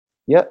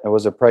Yeah, it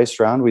was a price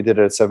round. We did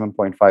it at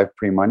 7.5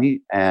 pre-money,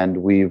 and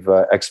we've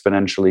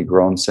exponentially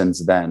grown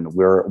since then.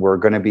 We're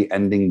going to be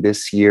ending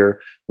this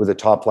year with a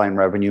top line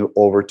revenue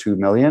over 2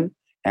 million,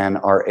 and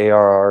our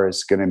ARR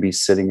is going to be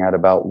sitting at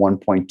about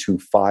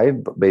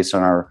 1.25 based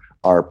on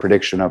our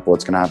prediction of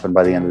what's going to happen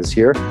by the end of this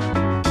year.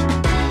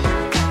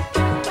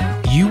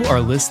 You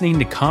are listening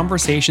to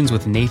Conversations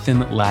with Nathan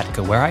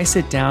Latka, where I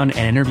sit down and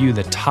interview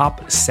the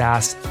top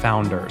SaaS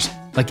founders,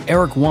 like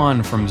Eric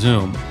Yuan from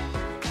Zoom.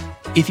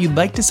 If you'd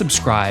like to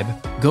subscribe,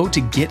 go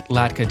to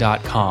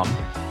getlatka.com.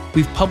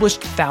 We've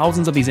published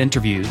thousands of these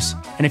interviews,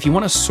 and if you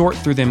want to sort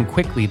through them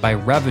quickly by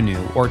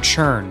revenue or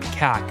churn,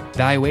 CAC,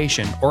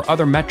 valuation, or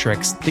other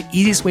metrics, the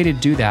easiest way to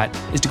do that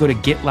is to go to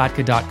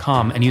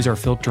getlatka.com and use our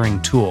filtering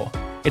tool.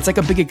 It's like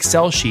a big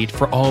Excel sheet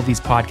for all of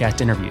these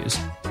podcast interviews.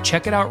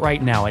 Check it out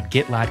right now at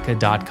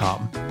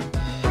getlatka.com.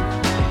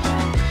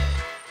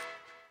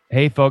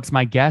 Hey folks,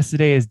 my guest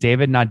today is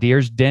David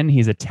Nadirsdin.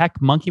 He's a tech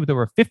monkey with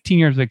over 15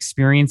 years of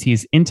experience.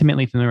 He's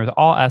intimately familiar with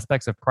all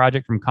aspects of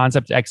project from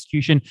concept to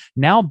execution,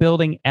 now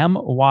building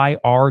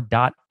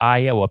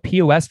MYR.io, a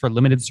POS for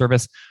limited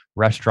service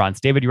restaurants.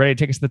 David, you ready to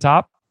take us to the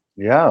top?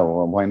 Yeah,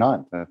 well, why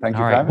not? Thank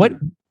you for having me.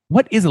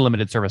 What is a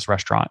limited service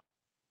restaurant?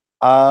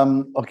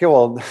 Okay,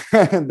 well,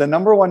 the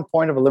number one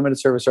point of a limited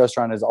service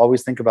restaurant is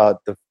always think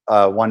about the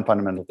one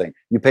fundamental thing.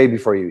 You pay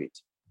before you eat,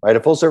 right?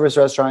 A full service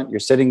restaurant, you're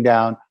sitting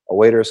down, a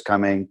waiter is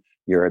coming,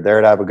 you're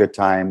there to have a good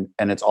time,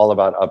 and it's all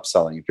about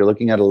upselling. If you're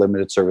looking at a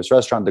limited service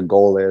restaurant, the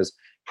goal is,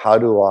 how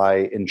do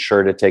I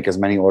ensure to take as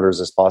many orders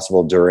as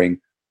possible during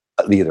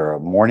either a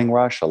morning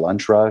rush, a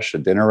lunch rush, a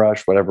dinner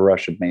rush, whatever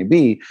rush it may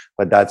be,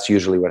 but that's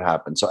usually what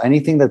happens. So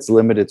anything that's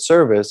limited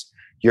service,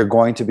 you're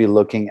going to be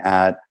looking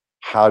at,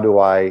 how do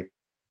I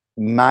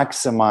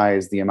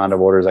maximize the amount of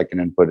orders I can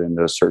input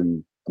into a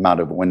certain amount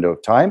of window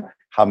of time?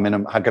 How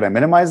can I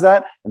minimize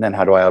that? And then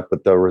how do I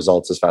output the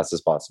results as fast as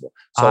possible?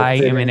 So I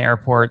am in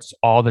airports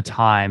all the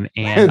time,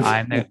 and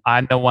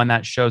I'm the one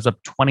that shows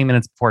up 20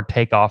 minutes before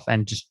takeoff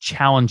and just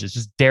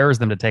dares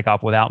them to take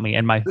off without me.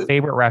 And my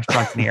favorite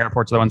restaurants in the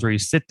airports are the ones where you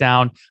sit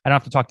down. I don't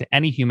have to talk to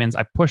any humans.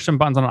 I push some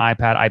buttons on an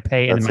iPad, I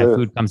pay, and then my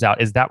food comes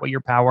out. Is that what you're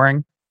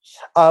powering?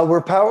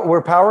 We're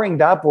powering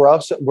that.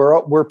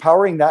 We're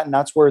powering that, and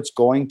that's where it's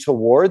going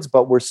towards.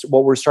 But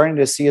what we're starting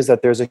to see is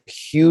that there's a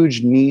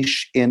huge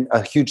niche in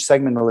a huge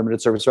segment of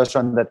limited service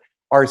restaurant that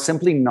are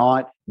simply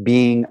not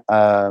being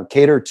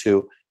catered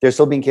to. They're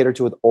still being catered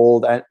to with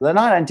old, they're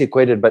not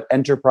antiquated, but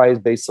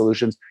enterprise-based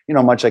solutions.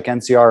 Much like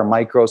NCR or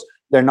Micros.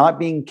 They're not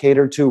being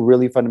catered to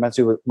really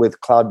fundamentally with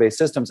cloud-based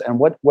systems. And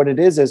what it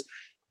is.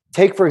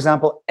 Take, for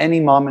example,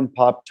 any mom and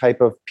pop type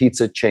of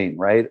pizza chain,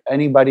 right?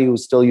 Anybody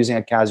who's still using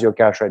a Casio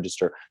cash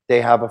register, they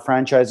have a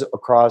franchise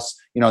across,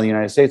 the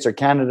United States or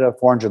Canada,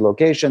 400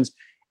 locations.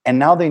 And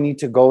now they need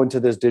to go into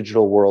this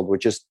digital world,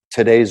 which is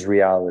today's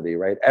reality,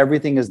 right?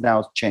 Everything is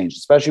now changed,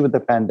 especially with the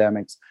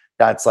pandemics.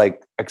 That's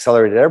like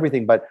accelerated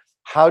everything. But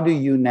how do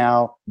you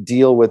now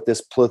deal with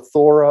this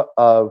plethora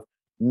of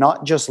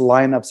not just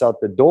lineups out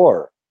the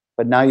door,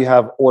 but now you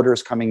have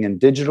orders coming in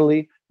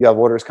digitally? You have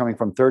orders coming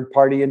from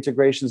third-party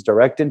integrations,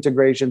 direct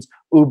integrations,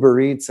 Uber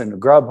Eats and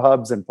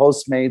Grubhubs and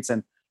Postmates.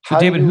 And so,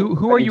 David,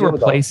 who are you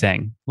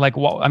replacing? Like,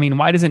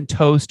 why doesn't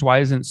Toast? Why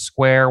isn't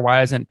Square?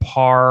 Why isn't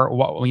PAR?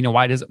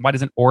 Why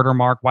doesn't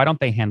Ordermark? Why don't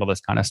they handle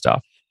this kind of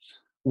stuff?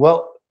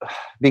 Well,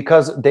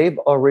 because they've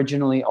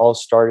originally all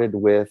started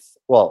with,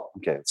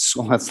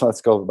 so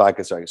let's go back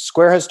a second.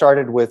 Square has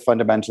started with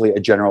fundamentally a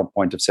general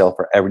point of sale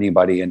for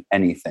anybody and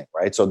anything,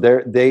 right? So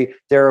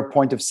they're a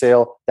point of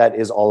sale that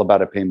is all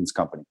about a payments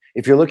company.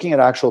 If you're looking at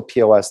actual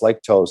POS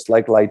like Toast,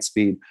 like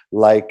Lightspeed,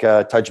 like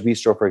Touch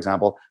Bistro, for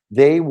example,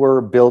 they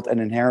were built and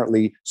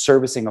inherently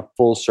servicing a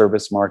full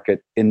service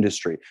market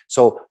industry.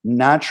 So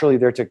naturally,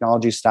 their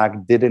technology stack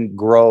didn't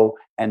grow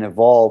and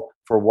evolve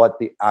for what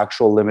the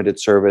actual limited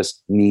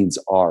service needs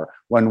are.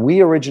 When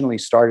we originally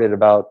started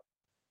about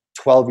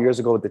 12 years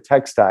ago with the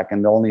tech stack,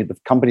 and the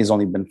company's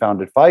only been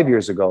founded 5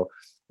 years ago,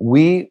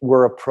 we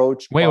were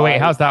approached. Wait,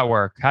 how's that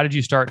work? How did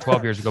you start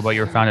 12 years ago, but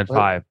you were founded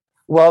 5?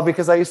 Well,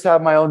 because I used to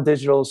have my own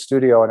digital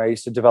studio, and I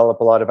used to develop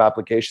a lot of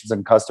applications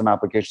and custom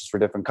applications for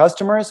different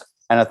customers.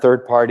 And a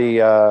third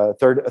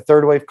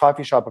wave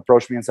coffee shop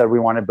approached me and said, we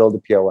want to build a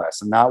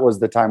POS. And that was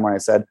the time when I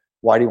said,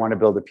 why do you want to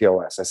build a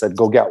POS? I said,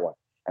 go get one.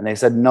 And they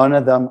said, none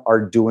of them are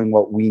doing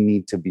what we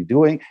need to be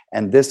doing.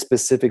 And this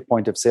specific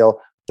point of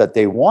sale that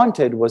they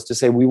wanted was to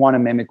say, we want to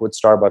mimic what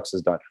Starbucks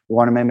has done. We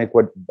want to mimic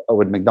what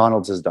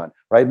McDonald's has done,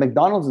 right?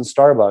 McDonald's and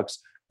Starbucks,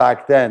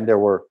 back then, there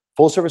were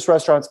full service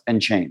restaurants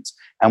and chains.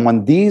 And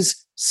when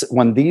these, I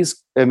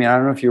don't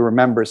know if you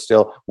remember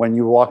still, when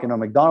you walk into a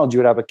McDonald's, you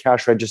would have a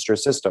cash register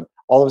system.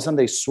 All of a sudden,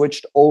 they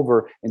switched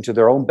over into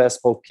their own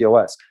bespoke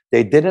POS.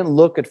 They didn't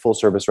look at full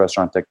service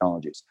restaurant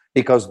technologies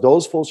because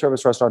those full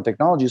service restaurant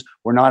technologies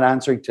were not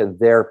answering to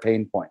their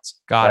pain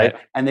points. Got it.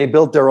 And they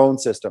built their own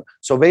system.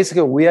 So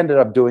basically, what we ended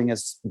up doing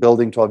is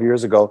building 12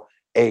 years ago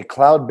a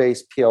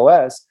cloud-based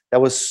POS that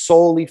was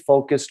solely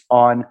focused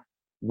on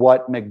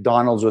what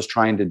McDonald's was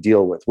trying to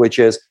deal with, which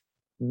is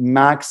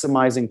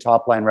maximizing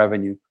top line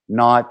revenue,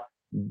 not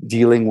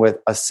dealing with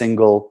a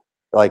single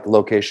like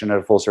location at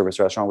a full service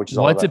restaurant, which is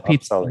all about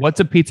upselling. What's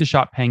a pizza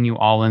shop paying you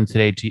all in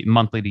today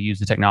monthly to use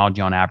the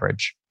technology on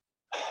average?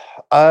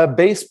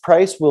 Base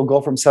price will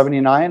go from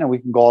 79 and we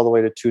can go all the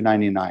way to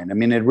 299. I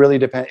mean, it really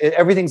depends.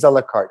 Everything's a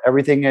la carte.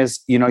 Everything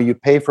is, you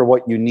pay for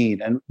what you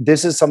need. And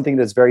this is something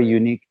that's very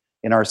unique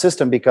in our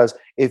system, because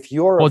if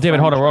you're David,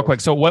 hold on real quick.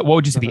 So what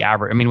would you say the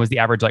average? I mean, would the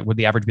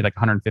average be like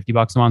 $150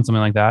 a month, something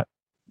like that?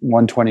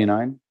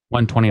 129.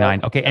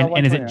 129. Okay.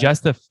 And is it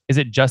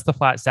just the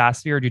flat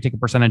SaaS fee, or do you take a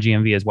percentage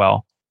GMV as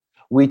well?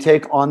 We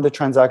take on the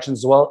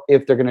transactions as well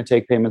if they're going to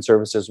take payment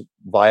services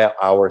via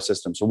our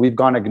system. So we've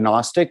gone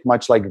agnostic,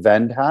 much like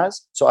Vend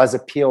has. So as a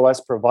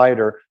POS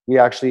provider, we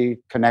actually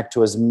connect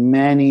to as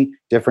many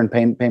different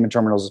payment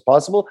terminals as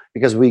possible,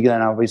 because we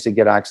can obviously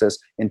get access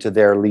into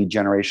their lead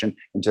generation,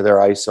 into their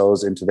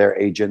ISOs, into their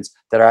agents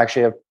that are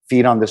actually have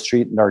feet on the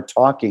street and are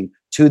talking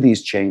to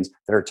these chains,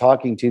 that are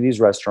talking to these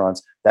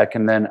restaurants, that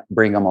can then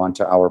bring them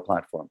onto our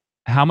platform.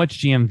 How much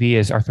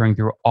GMV are throwing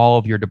through all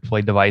of your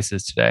deployed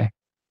devices today?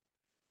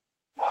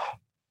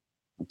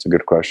 That's a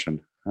good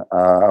question.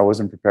 I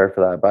wasn't prepared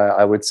for that, but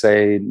I would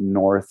say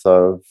north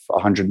of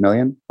 100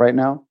 million right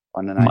now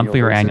on an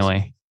monthly annual or basis.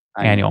 Annually?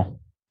 Annual.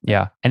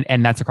 Yeah.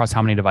 And that's across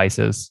how many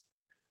devices?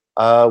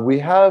 We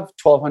have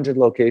 1,200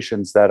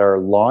 locations that are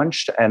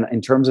launched. And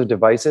in terms of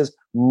devices,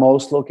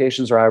 most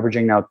locations are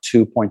averaging now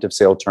 2 point of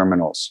sale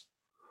terminals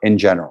in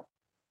general.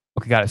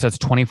 Okay, got it. So it's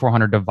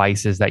 2,400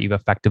 devices that you've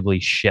effectively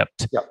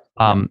shipped.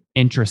 Yep.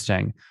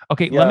 Interesting.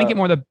 Okay, let me get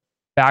more of the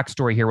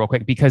backstory here real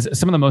quick, because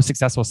some of the most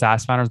successful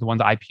SaaS founders, the ones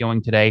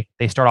IPOing today,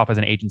 they start off as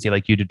an agency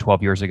like you did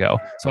 12 years ago.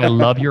 So I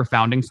love your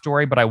founding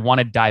story, but I want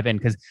to dive in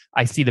because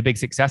I see the big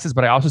successes,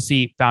 but I also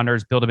see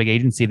founders build a big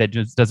agency that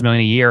just does $1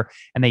 million a year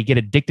and they get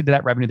addicted to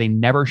that revenue. They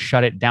never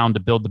shut it down to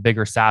build the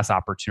bigger SaaS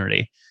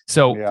opportunity.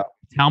 So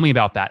tell me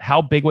about that.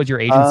 How big was your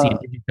agency and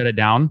did you shut it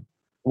down?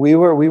 We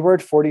were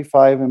at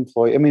 45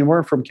 employees. I mean,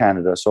 we're from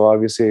Canada, so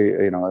obviously,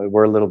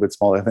 we're a little bit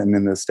smaller than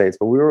in the States,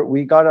 but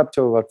we got up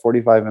to about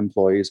 45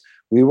 employees.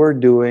 We were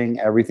doing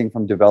everything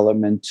from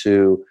development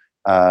to,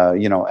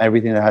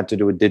 everything that had to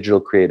do with digital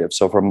creative.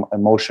 So from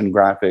motion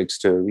graphics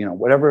to,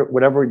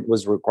 whatever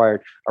was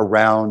required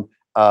around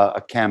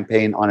a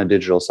campaign on a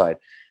digital side.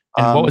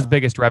 And what was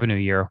biggest revenue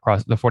year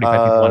across the 45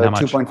 people and how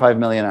much? 2.5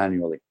 million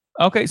annually.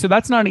 Okay. So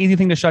that's not an easy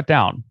thing to shut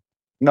down.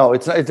 No,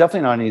 it's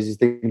definitely not an easy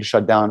thing to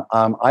shut down.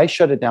 I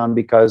shut it down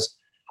because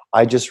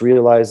I just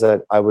realized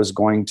that I was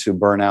going to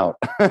burn out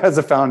as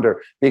a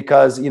founder,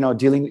 because,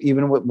 dealing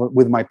even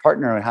with my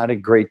partner, I had a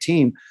great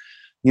team.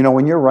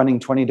 When you're running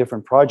 20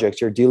 different projects,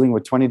 you're dealing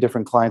with 20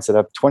 different clients that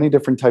have 20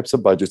 different types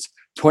of budgets,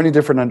 20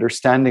 different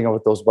understanding of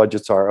what those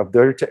budgets are, of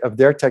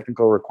their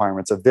technical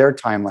requirements, of their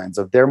timelines,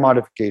 of their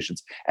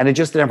modifications. And it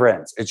just never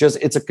ends.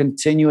 It's a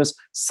continuous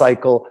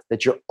cycle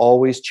that you're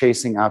always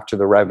chasing after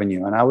the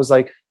revenue. And I was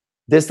like,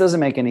 this doesn't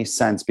make any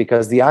sense,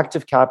 because the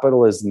active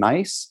capital is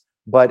nice,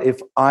 but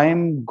if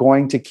I'm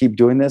going to keep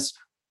doing this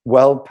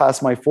well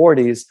past my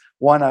 40s,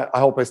 one, I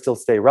hope I still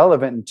stay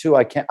relevant, and two,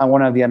 I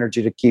want to have the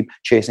energy to keep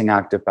chasing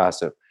active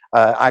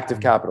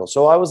capital.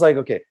 So I was like,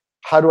 okay,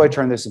 how do I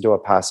turn this into a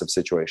passive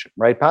situation,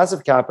 right?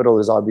 Passive capital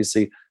is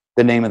obviously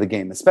the name of the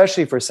game,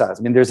 especially for SaaS.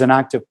 I mean, there's an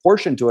active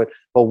portion to it,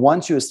 but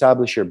once you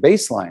establish your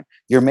baseline,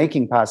 you're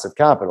making passive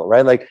capital,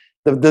 right? Like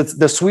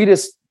the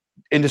sweetest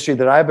industry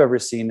that I've ever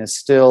seen is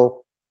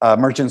still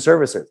merchant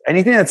services.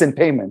 Anything that's in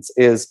payments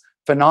is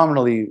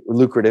phenomenally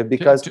lucrative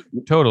because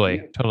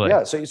totally.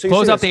 Yeah. So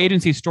close out the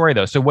agency story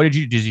though. So what did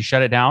you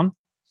shut it down?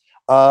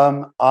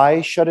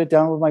 I shut it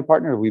down with my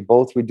partner. We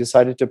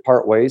decided to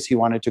part ways. He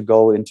wanted to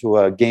go into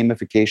a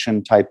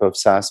gamification type of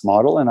SaaS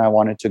model, and I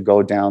wanted to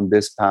go down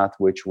this path,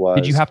 which was.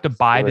 Did you have to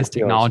buy this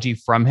technology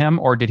from him,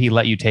 or did he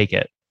let you take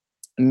it?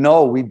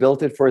 No, we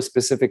built it for a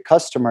specific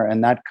customer,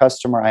 and that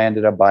customer, I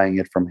ended up buying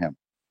it from him.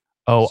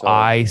 Oh, so,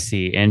 I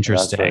see.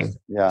 Interesting.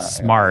 Yeah.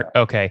 Smart.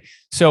 Yeah. Okay.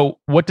 So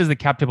what does the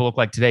cap table look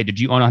like today? Did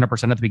you own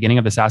 100% at the beginning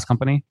of the SaaS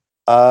company?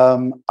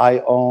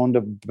 I owned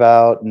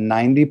about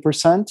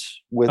 90%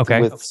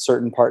 with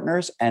certain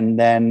partners. And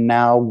then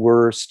now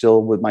we're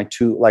still with my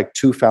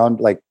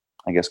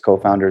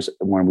co-founders.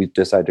 When we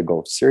decided to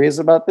go serious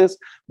about this,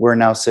 we're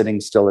now sitting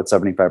still at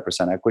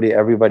 75% equity.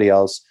 Everybody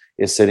else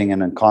is sitting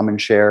in common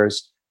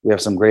shares. We have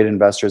some great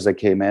investors that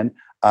came in.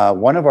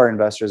 One of our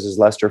investors is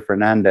Lester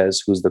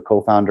Fernandez, who's the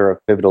co-founder of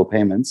Pivotal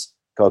Payments,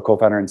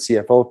 co-founder and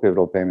CFO of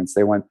Pivotal Payments.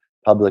 They went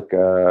public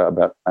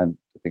about, I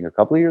think, a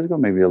couple of years ago,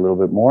 maybe a little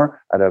bit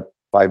more, at a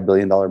 $5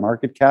 billion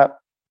market cap.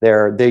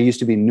 They used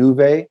to be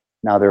Nuvei.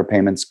 Now they're a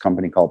payments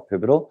company called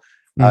Pivotal.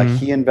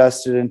 He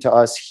invested into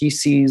us. He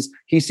sees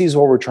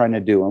what we're trying to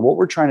do. And what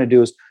we're trying to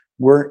do is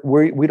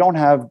we don't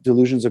have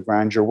delusions of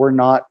grandeur. We're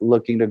not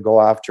looking to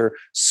go after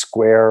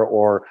Square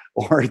or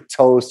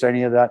Toast or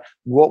any of that.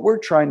 What we're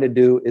trying to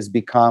do is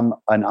become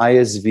an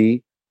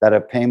ISV that a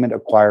payment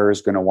acquirer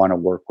is going to want to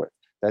work with.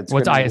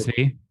 What's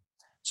ISV?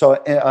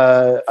 So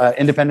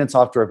independent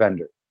software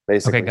vendor,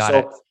 basically. Okay, got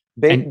it.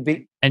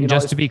 And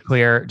just to be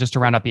clear, just to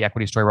round up the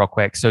equity story real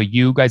quick. So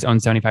you guys own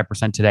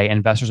 75% today.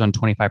 Investors own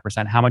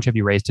 25%. How much have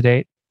you raised to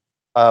date?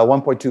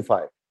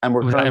 1.25. And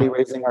we're currently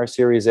raising our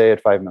Series A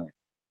at $5 million.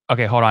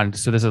 Okay, hold on.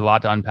 So this is a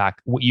lot to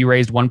unpack. You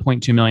raised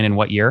 1.2 million in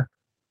what year?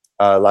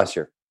 Last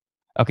year.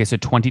 Okay, so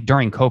 20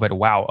 during COVID.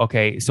 Wow.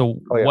 Okay, so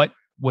what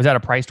was that, a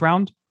priced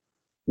round?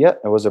 Yeah,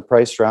 it was a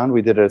priced round.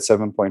 We did it at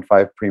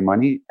 7.5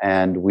 pre-money,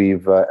 and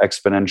we've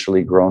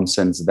exponentially grown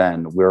since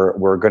then.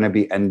 We're going to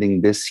be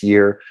ending this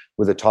year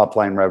with a top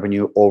line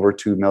revenue over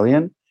 2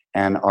 million,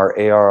 and our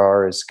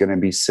ARR is going to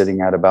be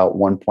sitting at about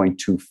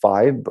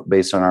 1.25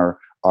 based on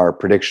our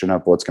prediction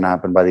of what's going to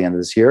happen by the end of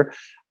this year.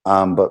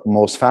 But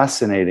most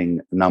fascinating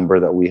number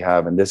that we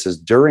have, and this is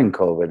during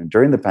COVID and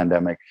during the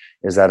pandemic,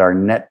 is that our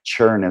net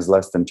churn is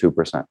less than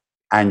 2%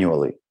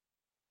 annually.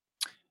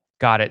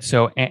 Got it.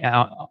 So,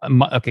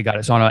 okay, got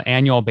it. So on an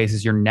annual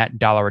basis, your net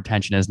dollar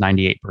retention is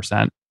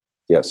 98%.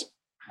 Yes.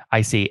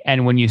 I see.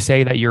 And when you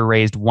say that you're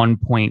raised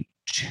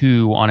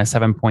 1.2 on a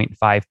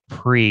 7.5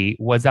 pre,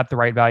 was that the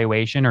right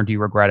valuation, or do you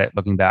regret it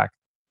looking back?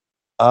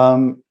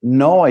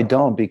 No, I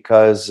don't,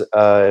 because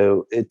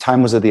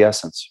time was of the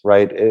essence,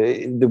 right?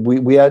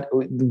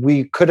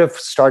 We could have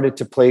started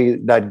to play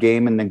that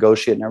game and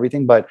negotiate and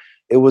everything, but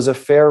it was a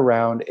fair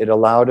round. It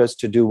allowed us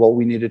to do what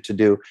we needed to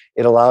do.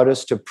 It allowed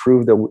us to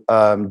prove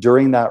that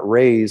during that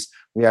raise,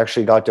 we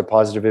actually got to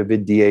positive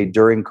EBITDA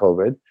during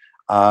COVID.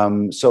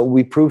 So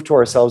we proved to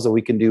ourselves that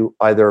we can do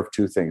either of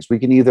two things. We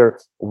can either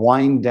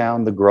wind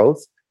down the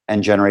growth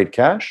and generate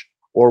cash,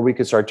 or we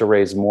could start to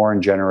raise more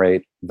and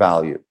generate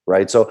value,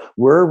 right? So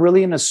we're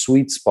really in a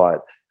sweet spot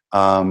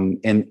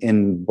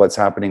in what's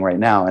happening right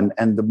now.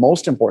 And the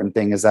most important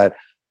thing is that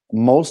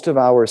most of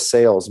our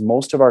sales,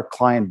 most of our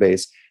client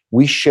base,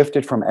 we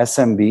shifted from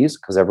SMBs,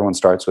 because everyone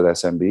starts with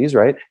SMBs,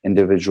 right?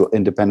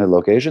 Independent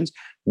locations.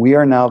 We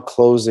are now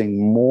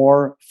closing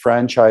more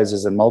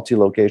franchises and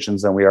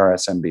multi-locations than we are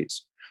SMBs.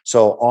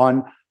 So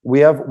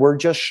we're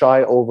just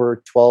shy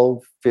over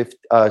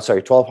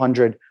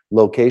 1,200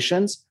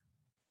 locations.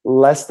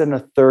 Less than a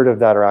third of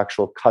that are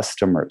actual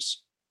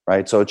customers,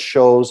 right? So it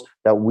shows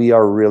that we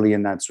are really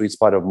in that sweet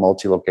spot of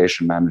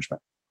multi-location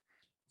management.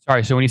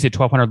 Sorry, so when you say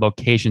 1,200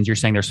 locations, you're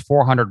saying there's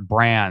 400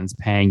 brands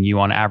paying you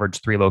on average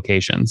 3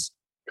 locations?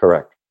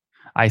 Correct.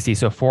 I see.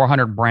 So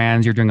 400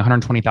 brands, you're doing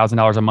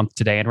 $120,000 a month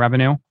today in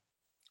revenue?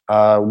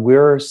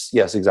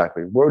 Yes,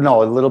 exactly. A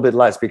little bit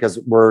less, because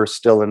we're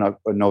still in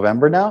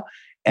November now.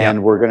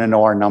 And we're going to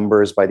know our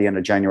numbers by the end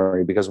of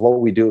January, because what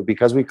we do,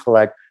 because we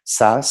collect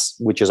SaaS,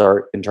 which is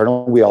our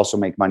internal, we also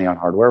make money on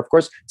hardware, of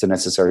course, it's a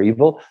necessary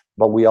evil,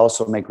 but we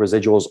also make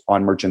residuals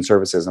on merchant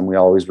services, and we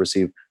always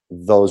receive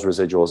those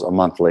residuals a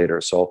month later.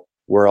 So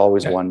we're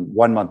always one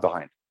month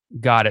behind.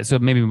 Got it. So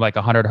maybe like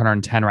 100,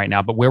 110 right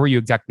now, but where were you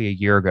exactly a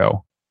year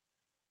ago?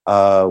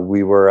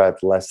 We were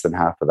at less than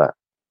half of that.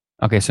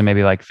 Okay. So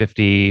maybe like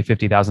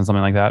 50,000,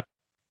 something like that.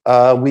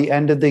 We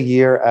ended the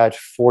year at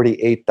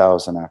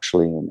 48,000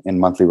 actually in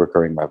monthly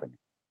recurring revenue.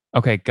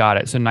 Okay, got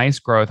it. So nice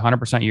growth,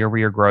 100%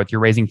 year-over-year growth. You're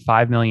raising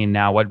 5 million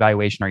now. What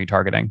valuation are you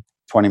targeting?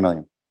 20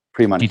 million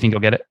pre-money. Do you think you'll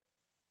get it?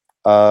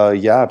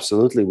 Yeah,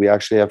 absolutely. We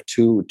actually have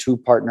two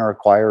partner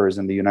acquirers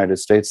in the United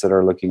States that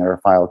are looking at our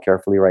file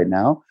carefully right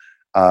now.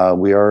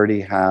 We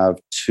already have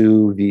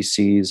 2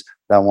 VCs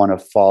that want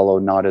to follow,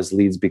 not as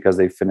leads, because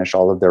they finish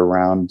all of their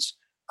rounds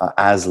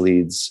as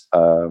leads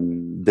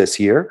this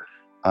year.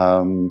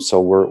 So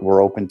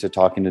we're open to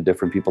talking to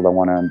different people that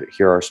want to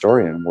hear our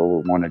story and where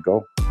we want to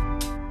go.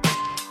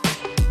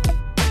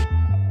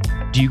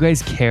 Do you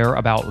guys care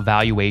about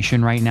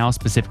valuation right now,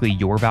 specifically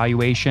your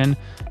valuation?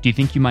 Do you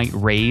think you might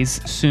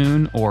raise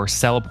soon or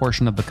sell a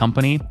portion of the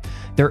company?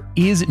 There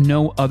is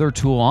no other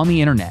tool on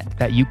the internet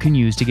that you can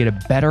use to get a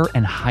better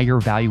and higher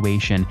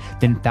valuation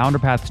than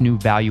FounderPath's new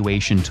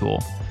valuation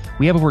tool.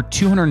 We have over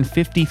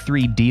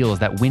 253 deals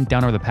that went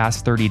down over the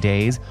past 30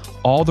 days,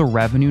 all the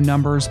revenue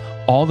numbers,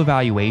 all the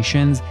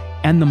valuations,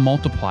 and the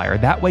multiplier.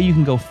 That way you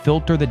can go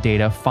filter the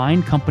data,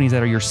 find companies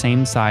that are your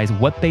same size,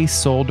 what they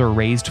sold or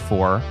raised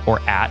for or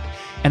at,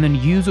 and then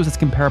use those as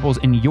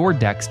comparables in your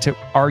decks to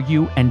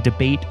argue and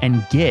debate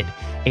and get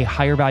a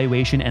higher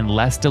valuation and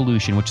less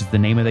dilution, which is the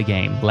name of the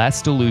game,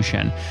 less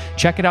dilution.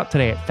 Check it out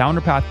today at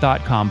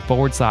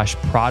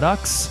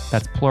founderpath.com/products,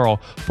 that's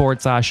plural,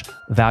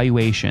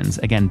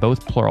 /valuations. Again,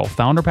 both plural,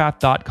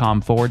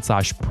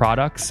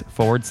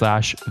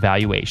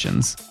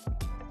 founderpath.com/products/valuations.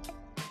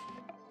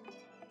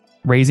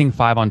 Raising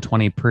 5 on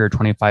 20 pre or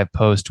 25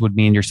 post would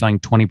mean you're selling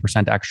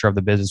 20% extra of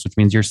the business, which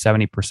means your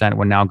 70%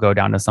 would now go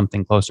down to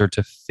something closer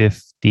to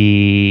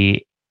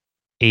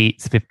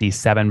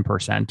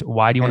 57%.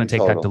 Why do you want to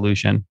take that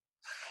dilution?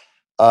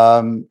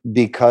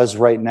 Because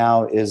right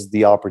now is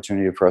the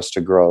opportunity for us to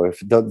grow. If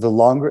the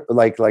longer,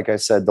 like I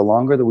said, the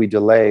longer that we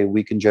delay,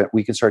 we can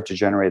start to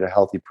generate a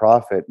healthy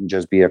profit and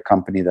just be a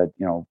company that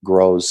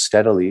grows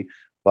steadily.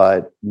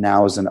 But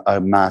now is a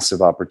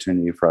massive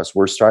opportunity for us.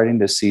 We're starting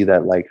to see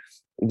that,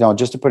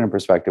 just to put in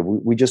perspective,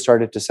 we just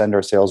started to send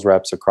our sales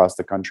reps across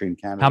the country in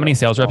Canada. How many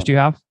sales reps do you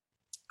have?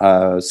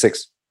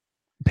 6.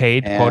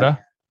 Paid quota?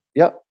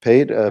 Yeah,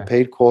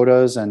 paid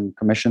quotas and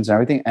commissions and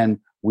everything. And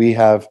we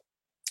have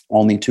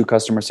only 2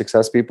 customer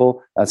success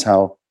people. That's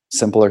how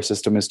simple our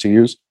system is to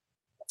use.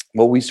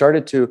 What we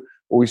started to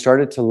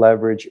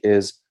leverage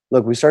is,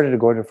 look, we started to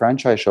go into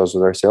franchise shows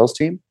with our sales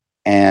team,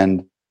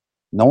 and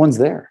no one's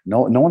there.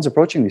 No one's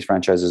approaching these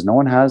franchises. No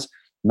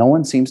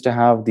one seems to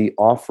have the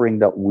offering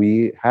that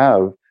we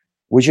have,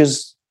 which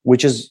is,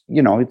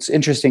 it's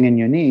interesting and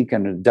unique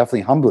and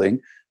definitely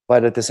humbling.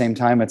 But at the same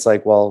time, it's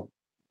like, well,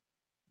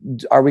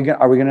 are we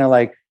going to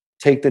like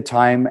take the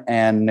time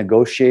and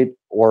negotiate,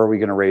 or are we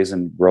going to raise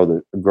and grow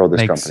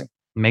this company?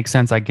 Makes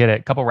sense. I get it.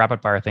 A couple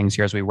rapid fire things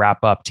here as we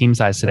wrap up. Team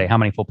size today. How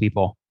many full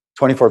people?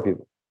 24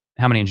 people.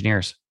 How many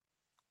engineers?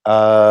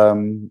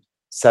 7.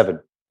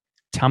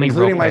 Tell me,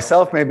 including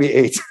myself, maybe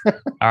 8. All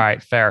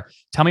right, fair.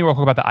 Tell me real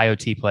quick about the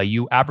IoT play.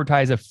 You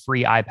advertise a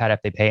free iPad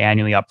if they pay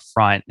annually up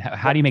front.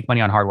 How do you make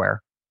money on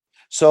hardware?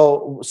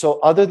 So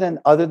other than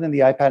the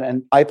iPad,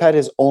 and iPad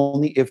is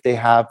only if they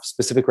have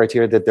specific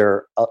criteria that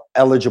they're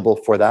eligible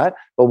for that.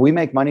 But we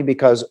make money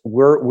because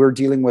we're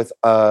dealing with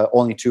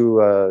only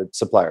 2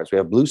 suppliers. We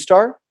have Blue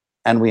Star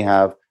and we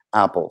have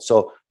Apple.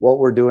 So what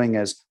we're doing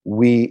is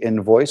we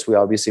invoice. We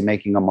obviously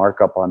making a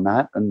markup on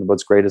that. And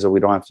what's great is that we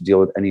don't have to deal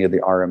with any of the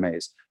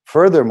RMAs.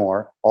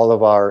 Furthermore, all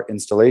of our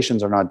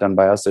installations are not done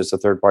by us. There's a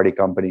third-party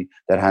company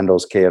that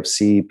handles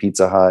KFC,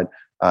 Pizza Hut,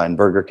 and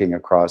Burger King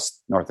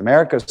across North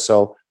America.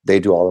 So they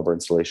do all of our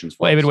installations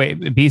for us.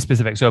 Wait, be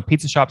specific. So a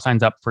pizza shop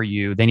signs up for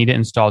you. They need to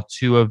install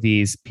 2 of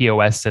these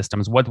POS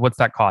systems. What's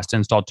that cost to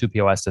install 2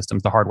 POS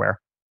systems, the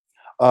hardware?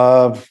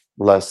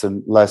 Less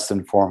than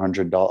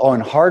 $400. Oh,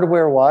 and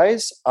hardware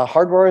wise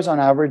on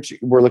average,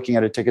 we're looking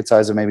at a ticket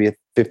size of maybe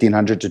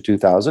 $1,500 to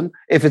 $2,000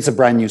 if it's a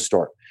brand new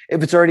store.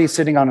 If it's already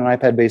sitting on an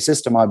iPad-based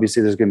system,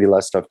 obviously there's going to be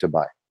less stuff to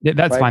buy.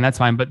 That's fine. That's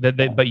fine.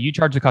 But you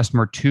charge the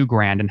customer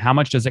 $2,000, and how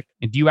much does it?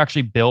 Do you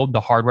actually build the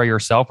hardware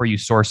yourself, or you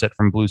source it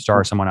from Blue Star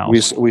or someone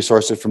else? We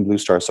source it from Blue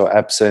Star. So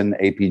Epson,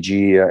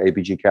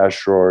 APG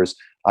cash drawers,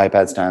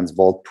 iPad stands,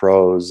 Volt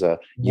Pros.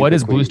 What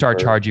does Blue Star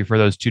charge you for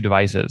those 2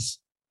 devices?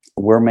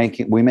 We make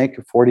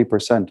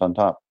 40% on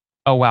top.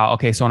 Oh wow.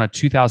 Okay, so on a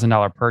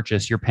 $2,000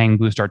 purchase, you're paying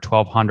Blue Star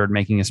 $1,200,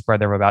 making a spread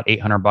there of about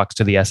 $800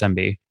 to the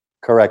SMB.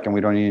 Correct, and we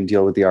don't even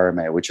deal with the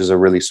RMA, which is a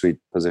really sweet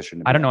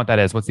position. I don't know what that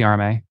is. What's the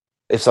RMA?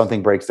 If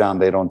something breaks down,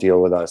 they don't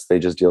deal with us. They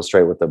just deal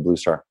straight with the Blue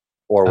Star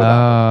or with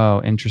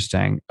Apple.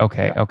 Interesting.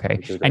 Okay.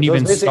 And you've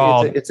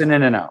installed. It's an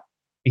in and out.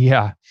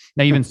 Yeah.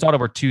 Now you've installed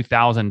over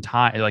 2,000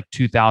 times, like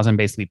 2,000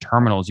 basically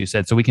terminals. You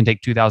said so. We can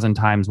take 2,000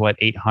 times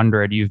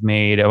 800. You've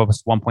made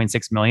almost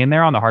 1.6 million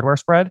there on the hardware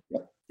spread.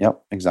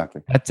 Yep,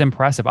 exactly. That's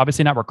impressive.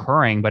 Obviously not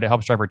recurring, but it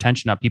helps drive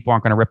retention up. People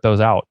aren't going to rip those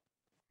out.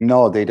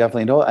 No, they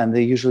definitely don't. And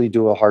they usually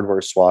do a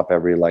hardware swap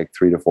every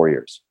 3 to 4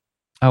 years.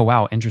 Oh,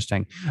 wow.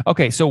 Interesting.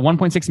 Okay. So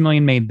 1.6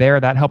 million made there.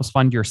 That helps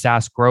fund your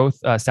SaaS growth.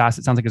 SaaS,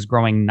 it sounds like, is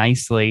growing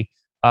nicely.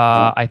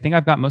 I think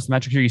I've got most of the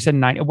metrics here. You said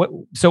 9.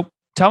 So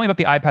tell me about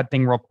the iPad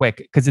thing real quick,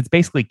 because it's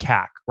basically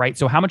CAC, right?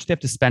 So how much do they have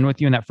to spend with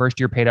you in that first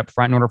year paid up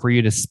front in order for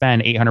you to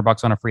spend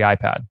 $800 on a free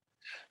iPad?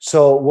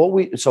 So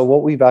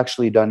what we've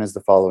actually done is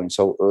the following.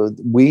 So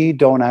we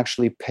don't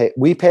actually pay.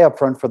 We pay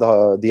upfront for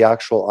the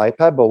actual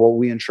iPad, but what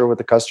we ensure with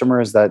the customer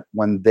is that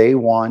when they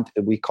want,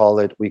 we call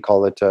it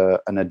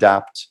an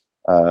adapt.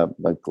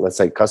 Let's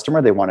say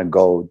customer, they want to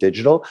go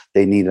digital.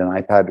 They need an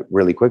iPad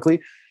really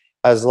quickly.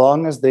 As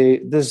long as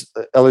there's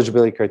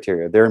eligibility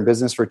criteria. They're in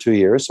business for 2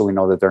 years, so we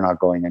know that they're not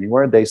going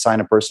anywhere. They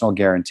sign a personal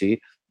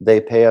guarantee. They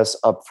pay us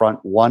upfront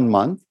 1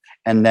 month,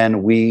 and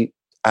then we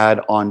add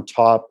on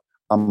top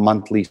a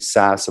monthly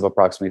SaaS of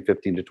approximately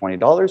 $15 to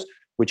 $20,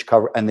 which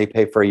cover, and they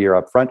pay for a year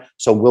upfront.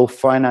 So we'll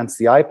finance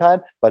the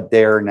iPad, but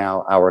they're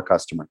now our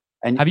customer.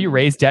 And have you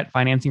raised debt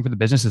financing for the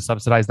business to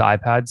subsidize the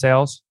iPad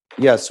sales?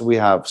 Yes, we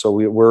have. So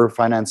we're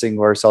financing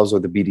ourselves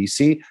with the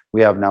BDC.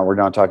 We're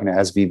now talking to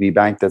SVB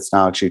Bank that's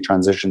now actually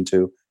transitioned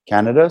to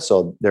Canada.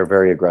 So they're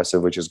very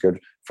aggressive, which is good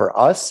for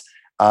us.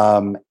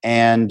 And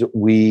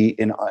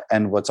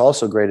what's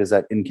also great is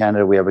that in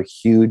Canada, we have a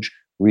huge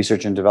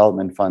research and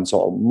development fund.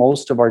 So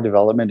most of our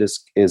development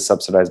is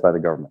subsidized by the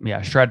government.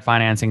 Yeah. Shred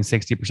financing,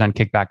 60%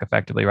 kickback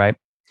effectively, right?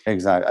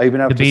 Exactly.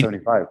 Even up to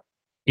 75.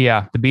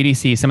 Yeah. The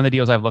BDC, some of the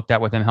deals I've looked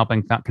at within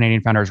helping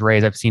Canadian founders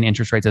raise, I've seen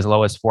interest rates as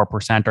low as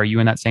 4%. Are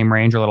you in that same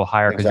range or a little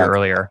higher because you're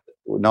earlier?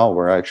 No,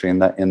 we're actually in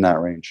that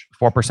range.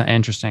 4%.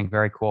 Interesting.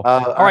 Very cool.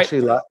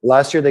 Actually,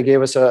 last year they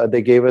gave us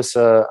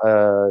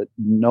a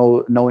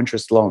no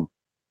interest loan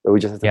that we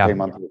just have to pay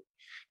monthly.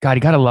 God,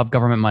 you gotta love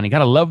government money.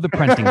 Gotta love the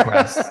printing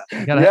press.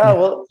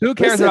 Who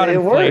cares about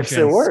inflation?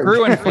 It works.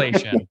 Screw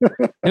inflation.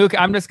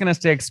 I'm just gonna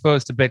stay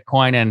exposed to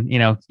Bitcoin,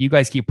 and you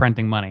guys keep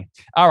printing money.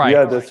 All right.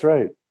 Yeah, that's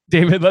right.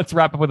 David, let's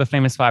wrap up with a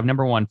famous 5.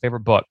 Number 1,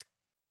 favorite book.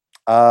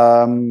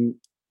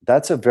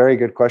 That's a very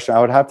good question.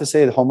 I would have to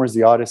say Homer's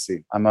The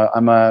Odyssey. I'm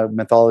a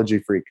mythology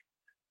freak.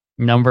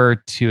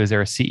 Number 2, is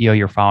there a CEO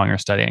you're following or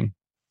studying?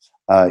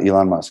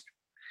 Elon Musk.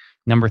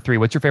 Number 3,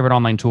 what's your favorite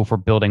online tool for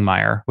building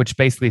Meyer? Which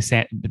basically,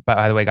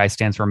 by the way, guys,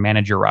 stands for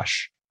Manage Your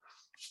Rush.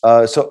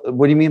 So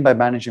what do you mean by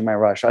managing my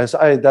rush?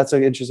 That's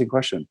an interesting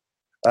question.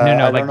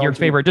 No, like your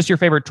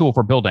favorite tool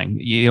for building.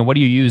 What do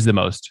you use the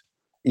most?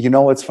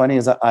 What's funny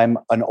is that I'm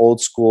an old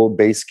school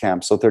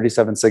Basecamp. So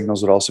 37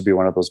 Signals would also be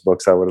one of those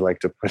books I would like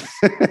to put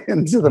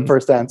into the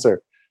first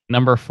answer.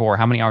 Number 4,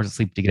 how many hours of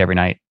sleep do you get every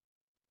night?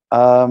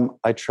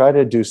 I try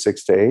to do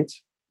 6 to 8.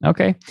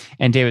 Okay.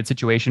 And David,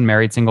 situation,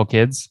 married, single,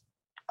 kids?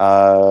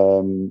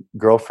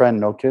 Girlfriend,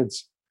 no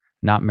kids.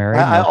 Not married.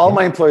 All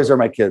my employees are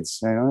my kids.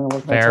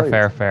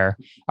 Fair.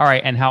 All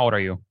right. And how old are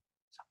you?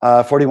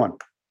 41.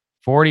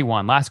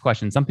 41. Last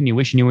question. Something you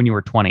wish you knew when you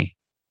were 20.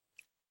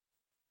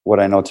 What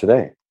I know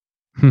today.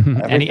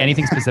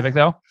 Anything specific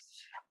though?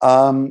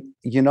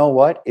 You know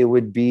what? It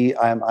would be.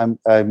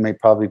 I may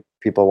probably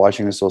people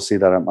watching this will see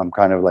that I'm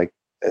kind of like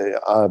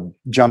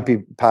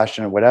jumpy,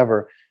 passionate,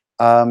 whatever.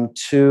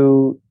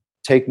 To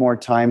take more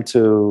time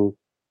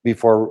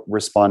before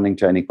responding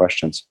to any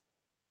questions.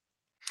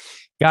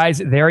 Guys,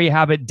 there you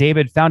have it.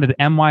 David founded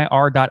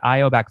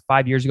MYR.io back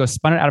 5 years ago,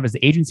 spun it out of his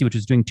agency, which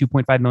was doing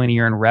 $2.5 million a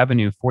year in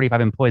revenue,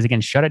 45 employees. Again,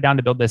 shut it down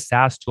to build this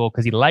SaaS tool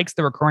because he likes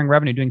the recurring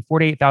revenue, doing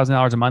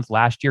 $48,000 a month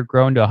last year,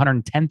 grown to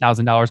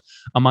 $110,000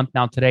 a month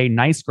now today.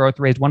 Nice growth,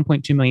 raised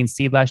 1.2 million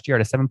seed last year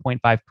at a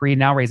 7.5 pre,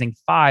 now raising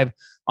 5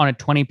 on a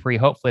 20 pre,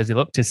 hopefully, as they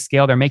look to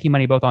scale. They're making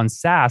money both on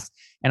SaaS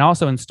and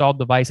also installed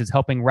devices,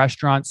 helping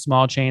restaurants,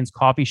 small chains,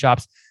 coffee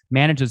shops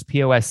manage those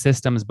POS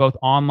systems, both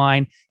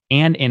online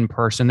and in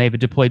person. They've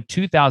deployed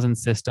 2,000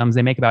 systems.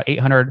 They make about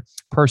 800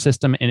 per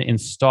system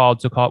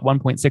installed. So call it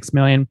 1.6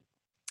 million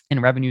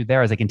in revenue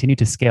there as they continue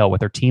to scale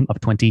with their team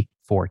of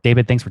 24.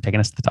 David, thanks for taking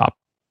us to the top.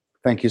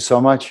 Thank you so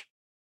much.